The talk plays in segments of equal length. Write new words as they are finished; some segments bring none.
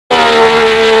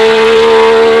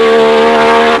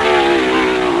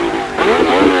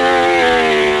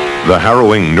The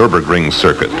harrowing Nürburgring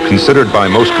circuit, considered by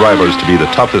most drivers to be the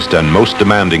toughest and most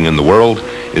demanding in the world,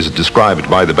 is described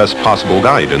by the best possible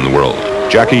guide in the world,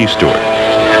 Jackie Stewart.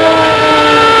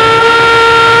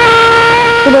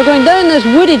 So we're going down this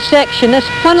wooded section, this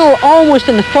funnel almost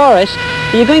in the forest.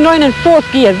 You're going round in fourth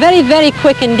gear, very, very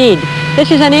quick indeed. This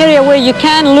is an area where you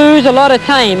can lose a lot of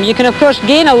time. You can of course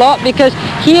gain a lot because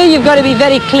here you've got to be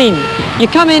very clean. You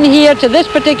come in here to this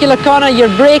particular corner,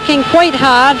 you're braking quite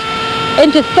hard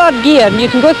into third gear, and you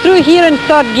can go through here in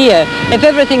third gear if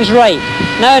everything's right.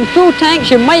 Now in full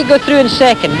tanks you might go through in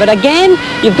second, but again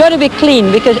you've got to be clean,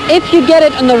 because if you get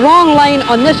it on the wrong line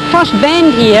on this first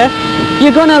bend here,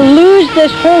 you're going to lose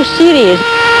this whole series.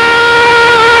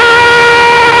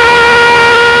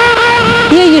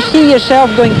 Here you see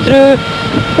yourself going through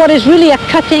what is really a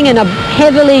cutting in a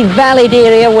heavily valleyed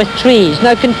area with trees.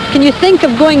 Now can you think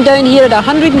of going down here at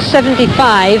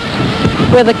 175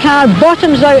 where the car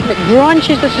bottoms out and it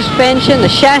grunches the suspension, the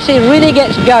chassis really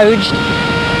gets gouged.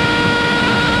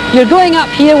 You're going up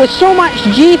here with so much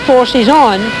G-forces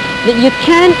on that you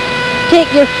can't take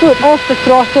your foot off the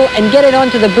throttle and get it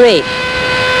onto the brake.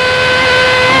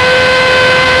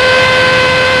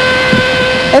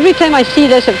 Every time I see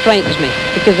this, it frightens me,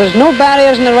 because there's no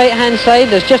barriers on the right-hand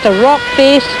side. There's just a rock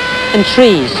face and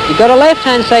trees. You've got a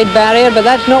left-hand side barrier, but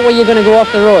that's not where you're going to go off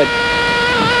the road.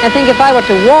 I think if I were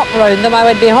to walk round them, I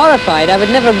would be horrified. I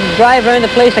would never drive around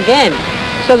the place again.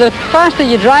 So the faster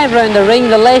you drive around the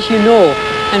ring, the less you know,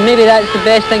 and maybe that's the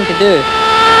best thing to do.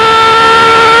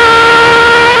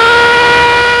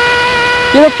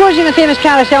 You're approaching the famous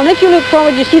carousel, and if you look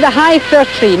forward, you see the high fir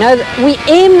tree. Now, we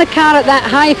aim the car at that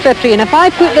high fir tree, and if I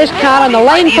put this car on the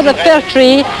line for the fir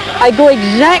tree, I go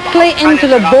exactly into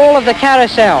the bowl of the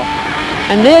carousel.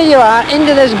 And there you are,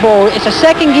 into this bowl. It's a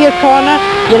second gear corner.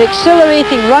 You're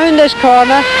accelerating round this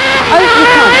corner. Out you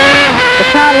come. The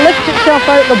car lifts itself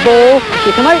out the bowl. If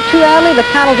you come out too early, the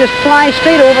car will just fly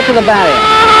straight over to the barrier.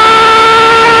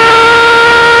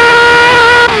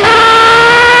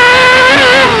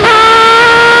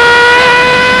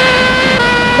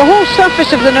 The whole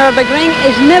surface of the Nürburgring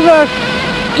is never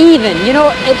even, you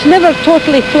know, it's never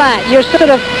totally flat. You're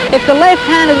sort of, if the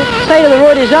left-hand side of the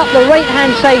road is up, the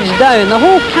right-hand side's down. The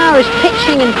whole car is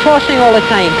pitching and tossing all the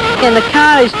time, and the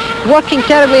car is working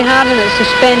terribly hard in its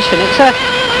suspension.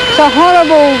 It's a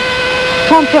horrible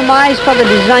compromise for the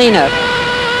designer.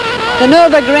 The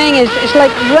Nürburgring it's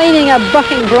like riding a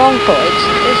bucking bronco.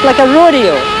 It's like a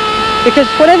rodeo, because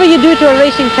whatever you do to a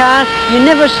racing car, you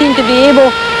never seem to be able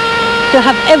to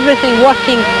have everything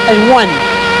working as one.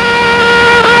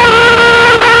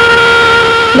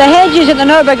 The hedges at the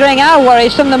Nürburgring are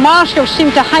worrisome. The marshals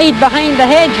seem to hide behind the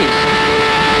hedges.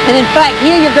 And in fact,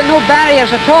 here you've got no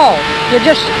barriers at all. You're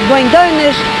just going down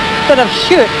this sort of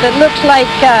chute that looks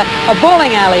like a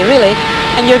bowling alley, really.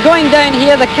 And you're going down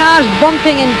here, the car's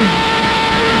bumping and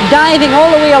diving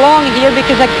all the way along here,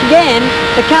 because again,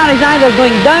 the car is either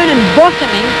going down and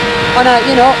bottoming on a,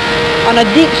 you know, on a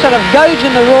deep sort of gouge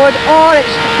in the road, or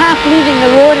it's half leaving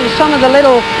the road in some of the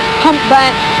little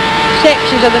humpback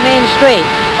sections of the main straight.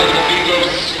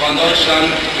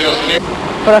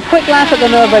 For a quick laugh at the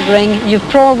Nürburgring, you've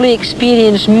probably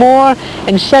experienced more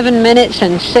in 7 minutes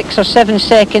and 6 or 7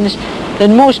 seconds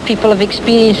than most people have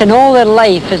experienced in all their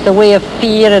life, as the way of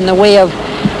fear and the way of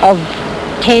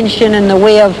tension and the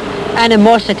way of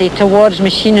animosity towards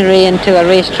machinery and to a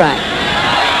racetrack.